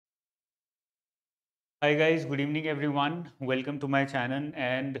Hi guys, good evening everyone. Welcome to my channel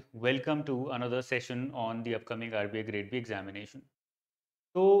and welcome to another session on the upcoming RBI Grade B examination.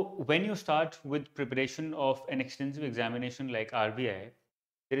 So when you start with preparation of an extensive examination like RBI,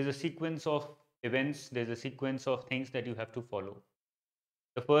 there is a sequence of events, there's a sequence of things that you have to follow.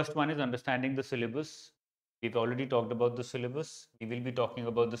 The first one is understanding the syllabus. We've already talked about the syllabus. We will be talking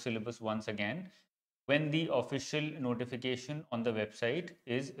about the syllabus once again when the official notification on the website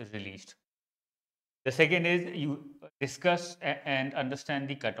is released. The second is you discuss and understand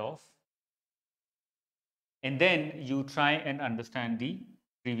the cutoff, and then you try and understand the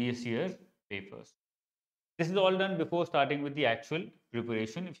previous year papers. This is all done before starting with the actual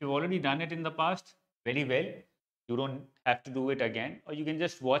preparation. If you've already done it in the past, very well. You don't have to do it again, or you can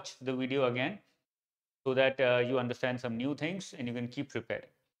just watch the video again so that you understand some new things and you can keep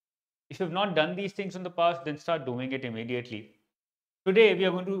preparing. If you've not done these things in the past, then start doing it immediately. Today we are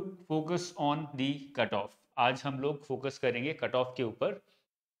going to focus on the cutoff. आज हम लोग focus करेंगे cutoff के ऊपर.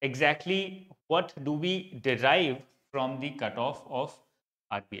 Exactly what do we derive from the cutoff of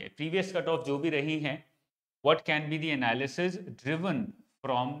RBI? Previous cutoff जो भी रही हैं, what can be the analysis driven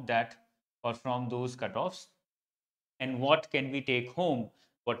from that or from those cutoffs, and what can we take home?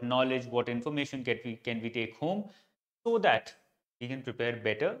 What knowledge, what information can we take home so that we can prepare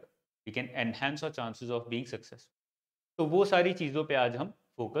better, we can enhance our chances of being successful. तो वो सारी चीज़ों पे आज हम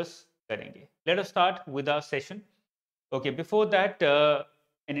focus करेंगे. Let us start with our session. Okay, before that,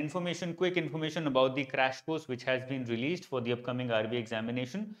 quick information about the crash course which has been released for the upcoming RBI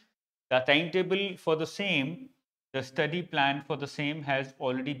examination. The timetable for the same, the study plan for the same has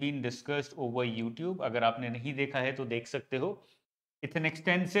already been discussed over YouTube. अगर आपने नहीं देखा है तो देख सकते हो. It's an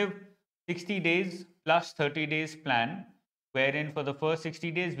extensive 60 days plus 30 days plan, wherein for the first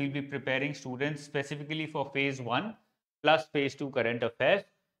 60 days we'll be preparing students specifically for phase 1 plus phase 2 current affairs.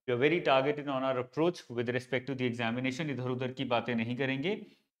 We are very targeted on our approach with respect to the examination. इधर उधर की बातें नहीं करेंगे.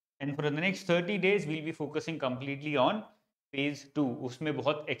 And for the next 30 days we'll be focusing completely on phase 2. उसमें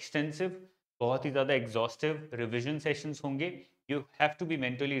बहुत extensive, बहुत ही ज़्यादा exhaustive revision sessions होंगे. You have to be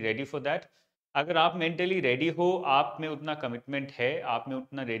mentally ready for that. अगर आप mentally ready हो, आप में उतना commitment है, आप में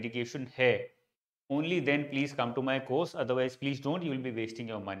उतना dedication है, only then please come to my course. Otherwise please don't, you will be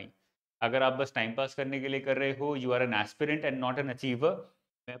wasting your money. अगर आप बस टाइम पास करने के लिए कर रहे हो, you are an aspirant and not an achiever.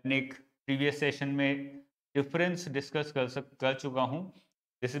 मैं अपने एक प्रीवियस सेशन में डिफरेंस डिस्कस कर चुका हूँ.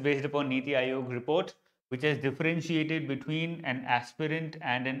 This is based upon NITI Aayog report which has differentiated between an aspirant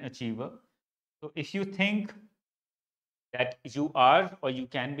and an achiever. So if you think that you are or you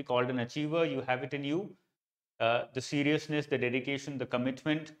can be called an achiever, you have it in you, the seriousness, the dedication, the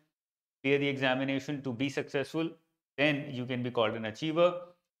commitment, clear the examination to be successful, then you can be called an achiever.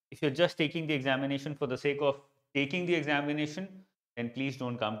 If you're just taking the examination for the sake of taking the examination, then please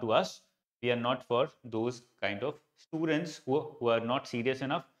don't come to us. We are not for those kind of students who are not serious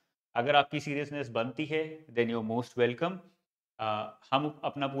enough. अगर आपकी seriousness बनती है, then you're most welcome. हम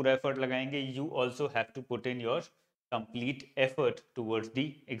अपना पूरा effort लगाएंगे. You also have to put in your complete effort towards the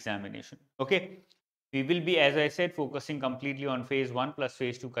examination. Okay. We will be, as I said, focusing completely on phase 1 plus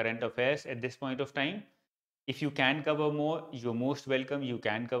phase 2 current affairs at this point of time. If you can cover more, you're most welcome. You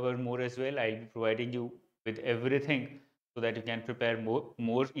can cover more as well. I'll be providing you with everything so that you can prepare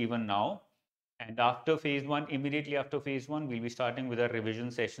more even now. And after phase 1, immediately after phase 1, we'll be starting with our revision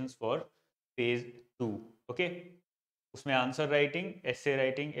sessions for phase 2. Okay. उसमें answer writing, essay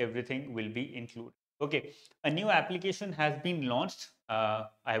writing, everything will be included. Okay, a new application has been launched.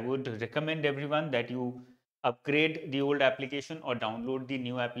 I would recommend everyone that you upgrade the old application or download the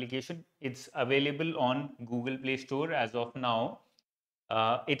new application. It's available on Google Play Store as of now.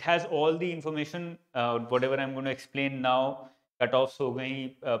 It has all the information, whatever I'm going to explain now. Cutoffs हो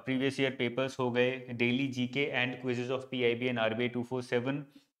गई, previous year papers हो गए, daily GK and quizzes of PIB and RBI 247,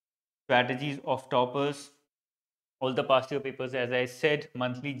 strategies of toppers, all the past year papers, as I said,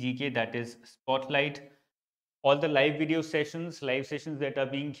 monthly GK, that is Spotlight, all the live sessions that are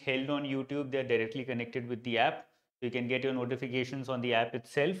being held on YouTube, they're directly connected with the app. So you can get your notifications on the app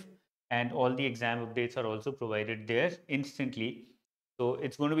itself, and all the exam updates are also provided there instantly. So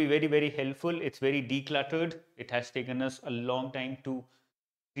it's going to be very, very helpful. It's very decluttered. It has taken us a long time to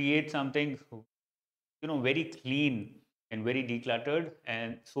create something, very clean and very decluttered.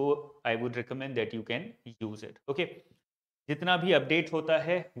 And so I would recommend that you can use it. Okay. जितना भी update होता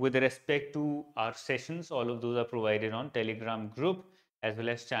है with respect to our sessions, all of those are provided on Telegram group as well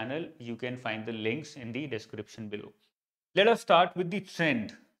as channel. You can find the links in the description below. Let us start with the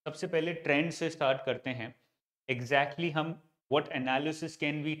trend. सबसे पहले trend से start करते हैं. Exactly हम what analysis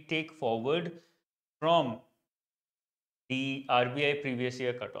can we take forward from the RBI previous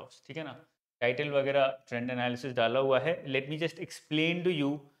year cutoffs, ठीक है ना. Title वगैरह ट्रेंड एनालिसिस डाला हुआ है. Let me just explain to you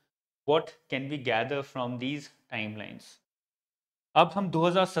what can be gather from these timelines. अब हम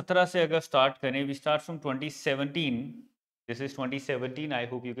 2017 से अगर स्टार्ट करें, we start from 2017. This is 2017. I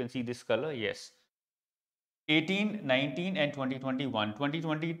hope you can see this colour. Yes, 18, 19 and 2021.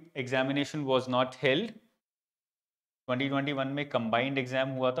 2020 examination was not held. 2021 में combined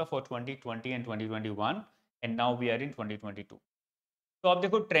exam हुआ था for 2020 and 2021 and now we are in 2022. तो आप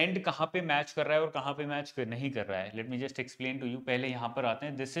देखो ट्रेंड कहाँ पे मैच कर रहा है और कहाँ पे मैच नहीं कर रहा है. Let me just explain to you. पहले यहाँ पर आते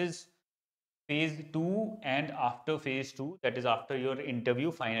हैं. This is phase 2 and after phase 2, that is after your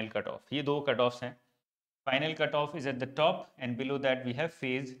interview final cut off. ये दो कट ऑफ्स हैं. Final cut off is at the top and below that we have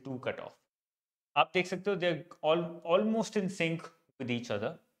phase 2 cut off. आप देख सकते हो they are almost in sync with each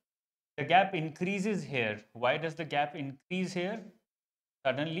other. The gap increases here. Why does the gap increase here?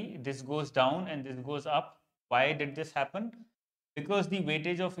 Suddenly this goes down and this goes up. Why did this happen? Because the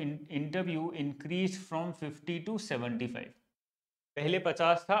weightage of interview increased from 50 to 75. पहले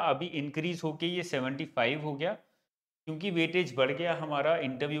 50 था, अभी increase होके ये 75 हो गया क्योंकि weightage बढ़ गया हमारा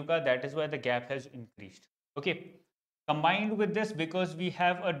इंटरव्यू का. That is why the gap has increased. Okay, combined with this because we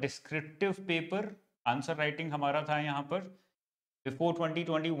have a descriptive paper. Answer writing हमारा था यहाँ पर. Before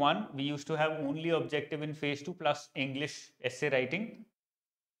 2021, we used to have only objective in phase 2 plus English essay writing.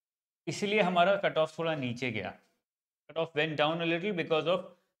 इसलिए हमारा cut off थोड़ा नीचे गया. Cut off went down a little because of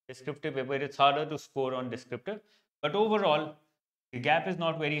descriptive paper. It's harder to score on descriptive. But overall, the gap is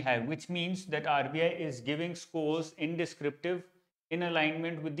not very high, which means that RBI is giving scores in descriptive in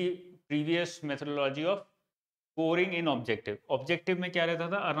alignment with the previous methodology of scoring in objective. Objective में क्या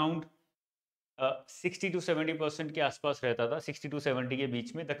रहता था? Around 60 to 70% के आसपास रहता था. 60 to 70 के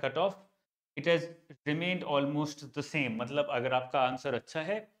बीच में. The cut off it has remained almost the same. मतलब अगर आपका आंसर अच्छा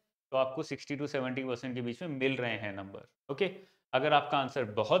है तो आपको 60 to 70% के बीच में मिल रहे हैं नंबर. ओके, अगर आपका आंसर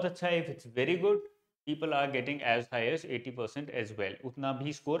बहुत अच्छा है, if it's very good, people are getting as high as 80% as well. उतना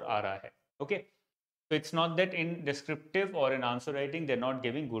भी स्कोर आ रहा है. Okay, so it's not that in descriptive or in answer writing they're not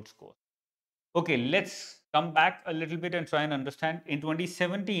giving good score. Okay, let's come back a little bit and try and understand. In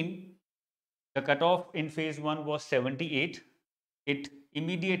 2017, the cutoff in phase 1 was 78. It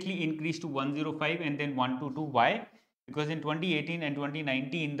immediately increased to 105 and then 122. Why? Because in 2018 and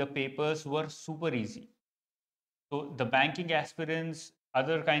 2019, the papers were super easy. So the banking aspirants,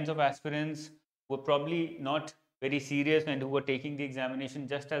 other kinds of aspirants were probably not very serious and who were taking the examination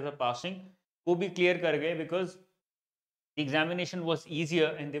just as a passing, वो भी clear कर गए because the examination was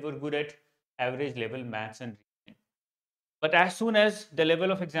easier and they were good at average level maths and reasoning. But as soon as the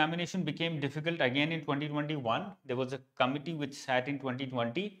level of examination became difficult again in 2021, there was a committee which sat in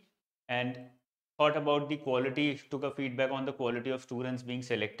 2020 and thought about the quality, took a feedback on the quality of students being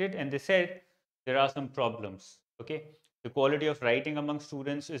selected, and they said there are some problems. Okay, the quality of writing among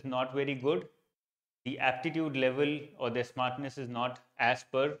students is not very good. The aptitude level or their smartness is not as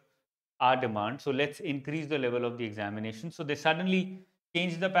per our demand. So let's increase the level of the examination. So they suddenly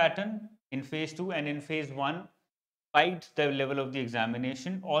changed the pattern in phase 2 and in phase 1 spiked the level of the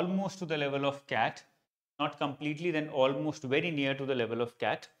examination almost to the level of CAT, not completely, then almost very near to the level of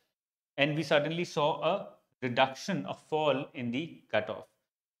CAT. And we suddenly saw a reduction, a fall in the cutoff.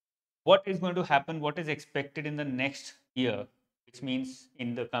 What is going to happen? What is expected in the next year? Which means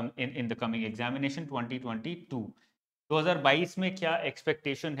in the coming examination 2022. 2022 में क्या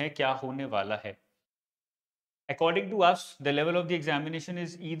expectation है, क्या होने वाला है? According to us, the level of the examination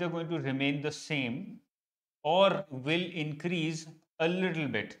is either going to remain the same or will increase a little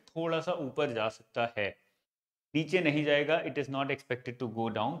bit. थोड़ा सा ऊपर जा सकता है, नीचे नहीं जाएगा. It is not expected to go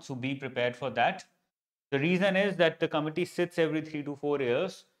down, so be prepared for that. The reason is that the committee sits every 3 to 4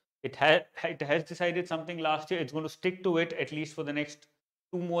 years. It has decided something last year. It's going to stick to it at least for the next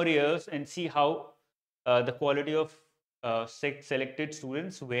 2 more years and see how the quality of selected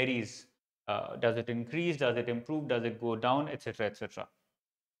students varies. Does it increase? Does it improve? Does it go down? Etc. etc.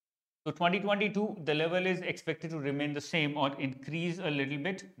 So 2022, the level is expected to remain the same or increase a little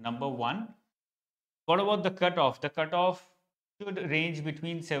bit. Number one. What about the cutoff? The cutoff should range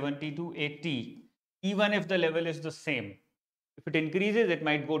between 70 to 80, even if the level is the same. If it increases, it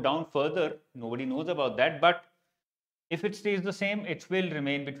might go down further. Nobody knows about that. But if it stays the same, it will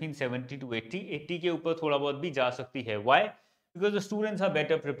remain between 70 to 80. 80 के ऊपर थोड़ा बहुत भी जा सकती है. Why? Because the students are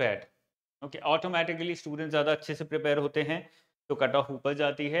better prepared. Okay, automatically students ज़्यादा अच्छे से prepare होते हैं, तो कट ऑफ ऊपर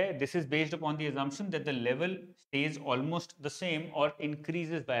जाती है. This is based upon the assumption that the level stays almost the same or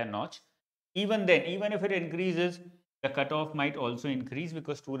increases by a notch. Even then, even if it increases, the cutoff might also increase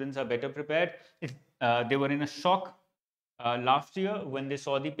because students are better prepared. If they were in a shock last year when they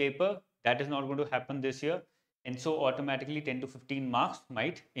saw the paper, that is not going to happen this year. and so automatically 10 to 15 marks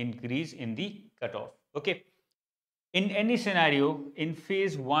might increase in the cutoff. Okay. In any scenario, in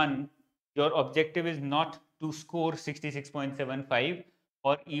phase 1, your objective is not to score 66.75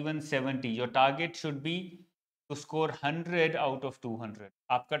 or even 70. Your target should be to score 100 out of 200.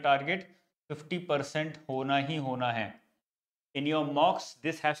 आपका target 50% होना ही होना है. In your mocks,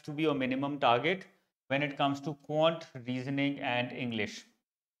 this has to be your minimum target when it comes to quant, reasoning and English.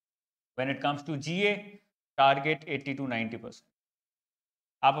 When it comes to GA, target 80 to 90%.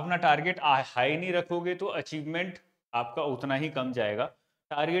 आप अपना target high नहीं रखोगे तो achievement आपका उतना ही कम जाएगा.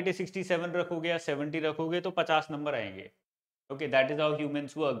 टारगेट 67 रखोगे या 70 रखोगे तो 50 नंबर आएंगे. Okay, that is how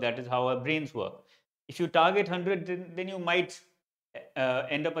humans work. That is how our brains work. If you target 100, then you might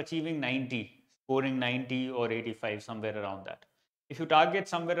end up achieving 90, scoring 90 or 85, somewhere around that. If you target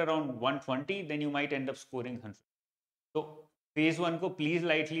somewhere around 120, then you might end up scoring 100. So phase 1 को please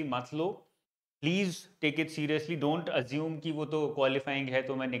lightly मत लो. Please take it seriously. Don't assume कि वो तो qualifying है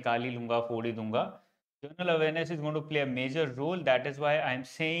तो मैं निकाल ही लूंगा, फोड़ ही दूंगा. Journal awareness is going to play a major role. That is why I am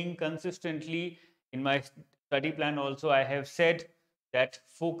saying consistently in my study plan also, I have said that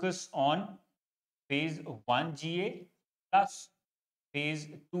focus on phase 1 GA plus phase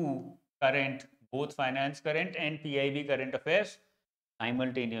 2 current, both finance current and PIB current affairs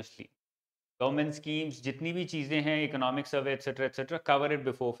simultaneously. Government schemes, जितनी भी चीजें हैं, economic survey etc., cover it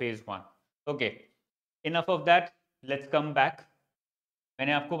before phase 1. Okay, enough of that. Let's come back.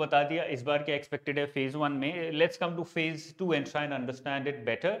 मैंने आपको बता दिया इस बार क्या expected है phase 1 में. Let's come to phase 2 and try and understand it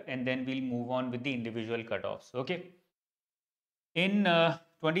better, and then we'll move on with the individual cutoffs. Okay. In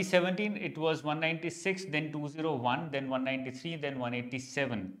 2017, it was 196, then 201, then 193, then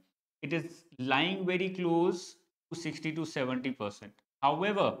 187. It is lying very close to 60 to 70%.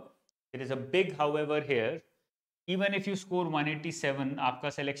 However, there is a big however here. Even if you score 187,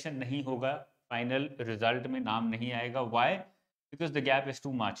 आपका selection नहीं होगा, final result में नाम नहीं आएगा. Why? Because the gap is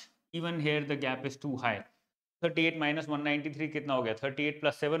too much. Even here the gap is too high. 38 minus 193 कितना हो गया? 38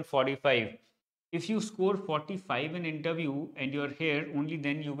 plus 7, 45. If you score 45 in interview and you're here, only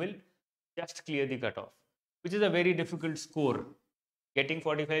then you will just clear the cutoff, which is a very difficult score. Getting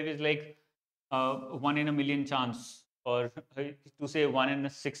 45 is like 1 in a million chance, or to say 1 in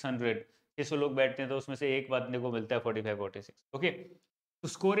 600. 600 लोग बैठते हैं तो उसमें से एक बंदे को मिलता है 45 46. Okay, so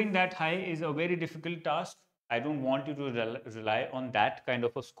scoring that high is a very difficult task. I don't want you to rely on that kind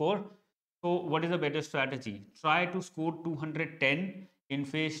of a score. So what is a better strategy? Try to score 210 in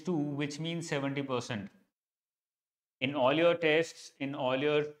phase 2, which means 70%. In all your tests, in all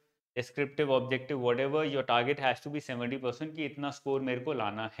your descriptive, objective, whatever, your target has to be 70% कि इतना score मेरे को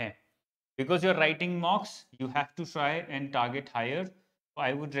लाना है. Because you're writing mocks, you have to try and target higher. So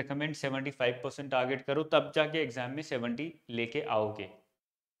I would recommend 75% target करो, तब जाके exam में 70 लेके आओगे.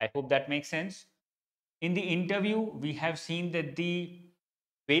 I hope that makes sense. In the interview, we have seen that the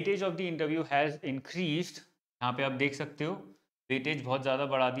weightage of the interview has increased. यहाँ पे आप देख सकते हो weightage बहुत ज़्यादा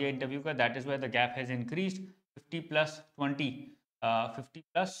बढ़ा दिया interview का. That is why the gap has increased. 50 plus 20, 50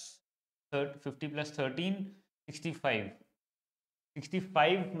 plus 13, 65.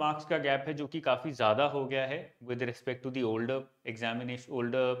 65 marks का गैप है जो कि काफ़ी ज़्यादा हो गया है with respect to the older examination,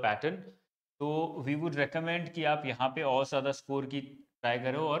 older pattern. तो वी वुड रिकमेंड कि आप यहाँ पे और ज़्यादा स्कोर की ट्राई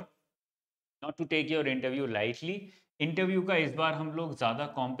करो और not to take your interview lightly. Interview का इस बार हम लोग ज़्यादा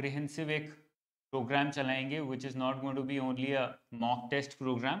कॉम्प्रिहेंसिव एक प्रोग्राम चलाएंगे which is not going to be only a mock test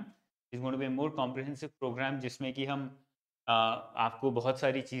programme. Is going to be more comprehensive programme जिसमें कि हम आपको बहुत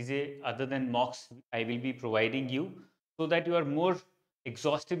सारी चीज़ें other than मॉक्स I will be providing you so that you are more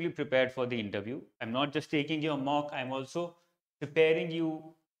exhaustively prepared for the interview. I'm not just taking your mock, I'm also preparing you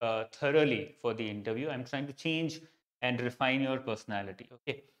thoroughly for the interview. I'm trying to change and refine your personality.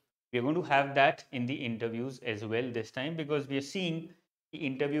 Okay, we're going to have that in the interviews as well this time because we are seeing कि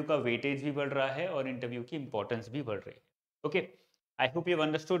interview का weightage भी बढ़ रहा है और interview की importance भी बढ़ रही है. Okay, I hope you've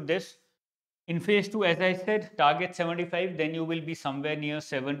understood this. In phase 2, as I said, target 75, then you will be somewhere near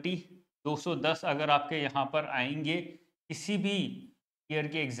 70. 210 अगर आपके यहाँ पर आएंगे किसी भी ईयर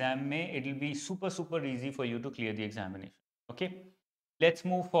के एग्जाम में, it will be super easy for you to clear the examination. Okay, let's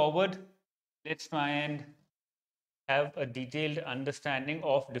move forward. Let's try and have a detailed understanding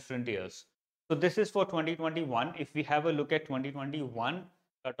of different years. So this is for 2021. If we have a look at 2021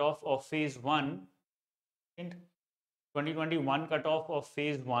 cutoff of phase 1 and 2021 cutoff of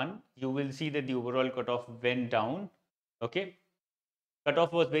phase 1, you will see that the overall cutoff went down. Okay,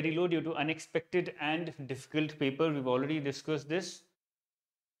 cutoff was very low due to unexpected and difficult paper. We've already discussed this.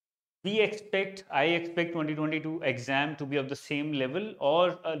 I expect 2022 exam to be of the same level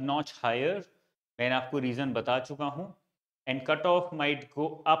or a notch higher. मैंने आपको reason बता चुका हूँ. And cutoff might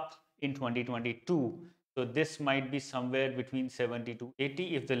go up in 2022 So this might be somewhere between 70 to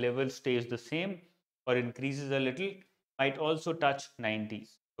 80 if the level stays the same or increases a little, might also touch 90s.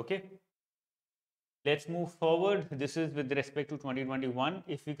 Okay. Let's move forward. This is with respect to 2021.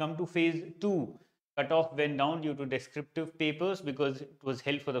 If we come to phase 2, cutoff went down due to descriptive papers because it was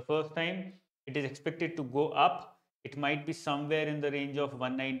held for the first time. It is expected to go up. It might be somewhere in the range of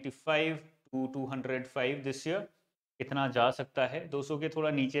 195 to 205 this year. इतना जा सकता है, 200 के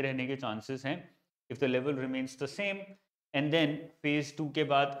थोड़ा नीचे रहने के chances हैं if the level remains the same. And then phase 2 के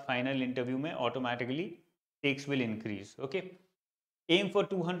बाद final interview में automatically stakes will increase. Okay. Aim for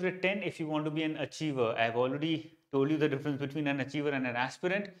 210 if you want to be an achiever. I have already told you the difference between an achiever and an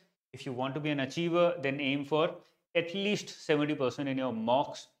aspirant. If you want to be an achiever, then aim for at least 70% in your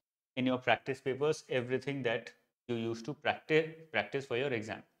mocks, in your practice papers, everything that you used to practice for your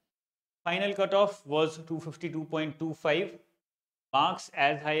exam. Final cutoff was 252.25. Marks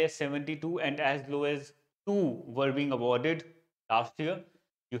as high as 72 and as low as 2 were being awarded last year.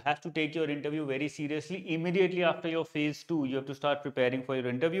 You have to take your interview very seriously. Immediately after your phase 2, you have to start preparing for your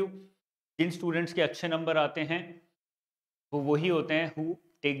interview. Jin students के अच्छे number आते हैं वो वही होते हैं who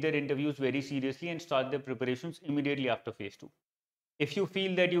take their interviews very seriously and start their preparations immediately after phase 2. If you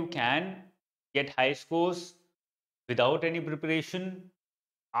feel that you can get high scores without any preparation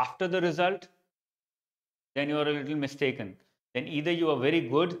after the result, then you are a little mistaken. Then either you are very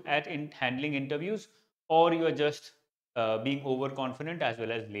good at handling interviews or you are just being overconfident as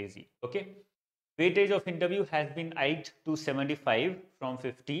well as lazy. Okay. Weightage of interview has been hiked to 75 from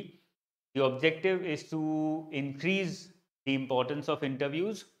 50. The objective is to increase the importance of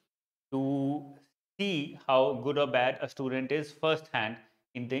interviews to see how good or bad a student is firsthand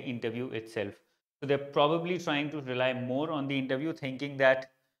in the interview itself. So they're probably trying to rely more on the interview, thinking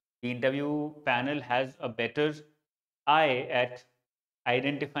that the interview panel has a better eye at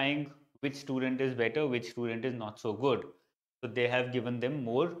identifying which student is better, which student is not so good. So they have given them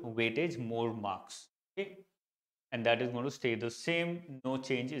more weightage, more marks. Okay. And that is going to stay the same. No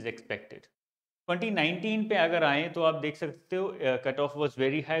change is expected. 2019 पे अगर आए तो आप देख सकते हो cut off was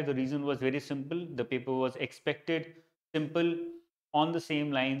very high. The reason was very simple. The paper was expected simple on the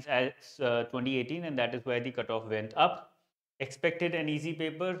same lines as 2018, and that is why the cutoff went up. Expected an easy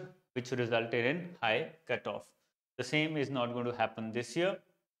paper, which resulted in high cutoff. The same is not going to happen this year.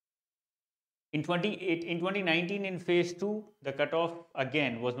 In 2019, in phase 2, the cutoff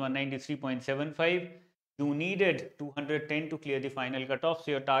again was 193.75. You needed 210 to clear the final cutoff.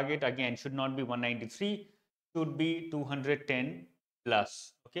 So your target again should not be 193, should be 210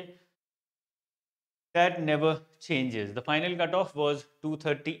 plus. Okay. That never changes. The final cutoff was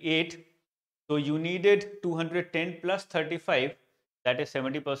 238. So you needed 210 plus 35, that is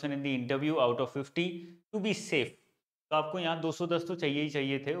 70% in the interview out of 50 to be safe. तो आपको यहाँ 210 तो चाहिए ही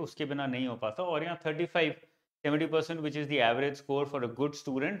चाहिए थे, उसके बिना नहीं हो पाता. और यहाँ 35, 70% which is the average score for a good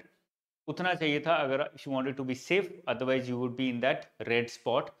student, उतना चाहिए था अगर if you wanted to be safe. Otherwise you would be in that red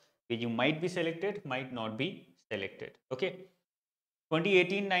spot where you might be selected, might not be selected. Okay.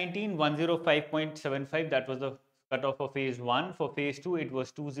 2018-19, 105.75, that was the cutoff for phase 1. For phase 2, it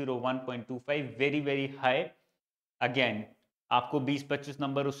was 201.25, very, very high. Again, आपको 20-25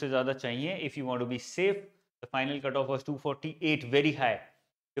 number उससे ज़्यादा चाहिए if you want to be safe. The final cutoff was 248, very high.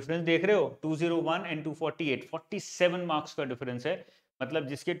 Difference देख रहे हो, 201 and 248, 47 marks का difference है. मतलब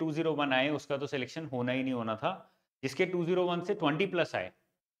जिसके 201 आए उसका तो सिलेक्शन होना ही नहीं होना था. जिसके 201 से 20 प्लस आए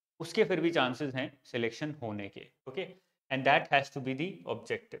उसके फिर भी चांसेस हैं सिलेक्शन होने के. Okay. And that has to be the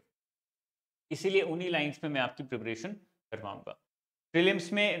objective. इसीलिए उन्हीं लाइंस में मैं आपकी प्रिपरेशन करवाऊंगा.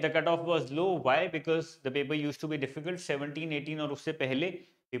 प्रीलिम्स में the cut off was low. Why? Because the paper use to be difficult. 17, 18 और उससे पहले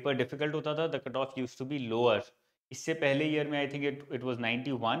पेपर डिफिकल्ट होता था. The cut off use to be lower. इससे पहले ईयर में I think it was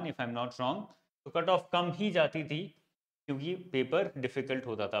 91 if I am not wrong. तो cut off कम ही जाती थी क्योंकि पेपर डिफिकल्ट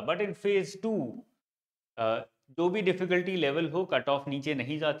होता था. बट इन फेज 2 जो भी डिफिकल्टी लेवल हो, कट ऑफ नीचे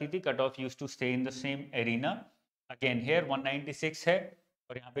नहीं जाती थी. Cut off use to stay in the same arena. Again here 196 है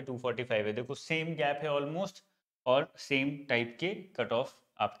और यहाँ पे 245 है. देखो सेम गैप है ऑलमोस्ट और सेम टाइप के कट ऑफ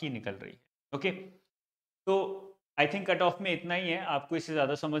आपकी निकल रही है. ओके. तो आई थिंक कट ऑफ में इतना ही है. आपको इससे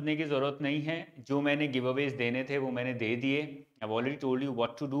ज़्यादा समझने की ज़रूरत नहीं है. जो मैंने गिव अवेज देने थे वो मैंने दे दिए. I have already told you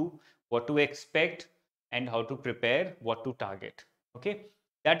what to do, what to expect and how to prepare, what to target. Okay.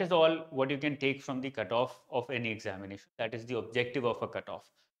 That is all what you can take from the cutoff of any examination. That is the objective of a cutoff,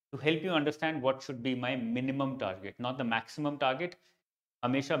 to help you understand what should be my minimum target, not the maximum target.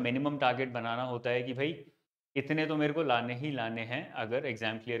 हमेशा minimum target बनाना होता है कि भाई इतने तो मेरे को लाने ही लाने हैं अगर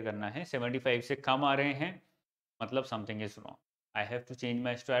एग्जाम क्लियर करना है. 75 से कम आ रहे हैं मतलब something is wrong. I have to change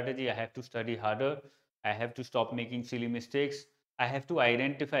my strategy. I have to study harder. I have to stop making silly mistakes. I have to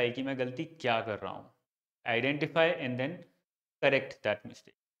identify कि मैं गलती क्या कर रहा हूँ. identify and then correct that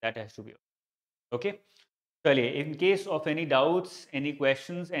mistake. That has to be okay. Chaliye, in case of any doubts, any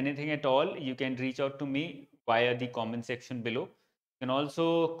questions, anything at all, you can reach out to me via the comment section below. You can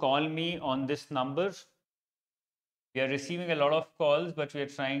also call me on this number. We are receiving a lot of calls, but we are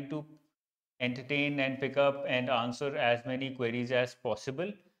trying to entertain and pick up and answer as many queries as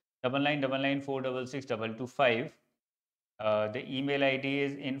possible. 9999466225. The email ID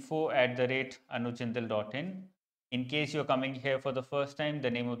is info@anujindal.in. In case you're coming here for the first time,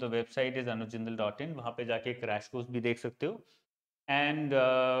 the name of the website is anujindal.in. वहाँ पे जाके crash course भी देख सकते हो. And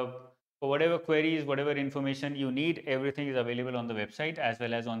for whatever queries, whatever information you need, everything is available on the website as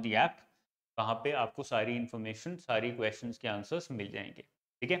well as on the app. वहाँ पे आपको सारी information, सारी questions के answers मिल जाएंगे.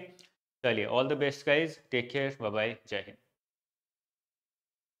 ठीक है? चलिए, all the best guys. Take care. Bye bye. जय हिंद.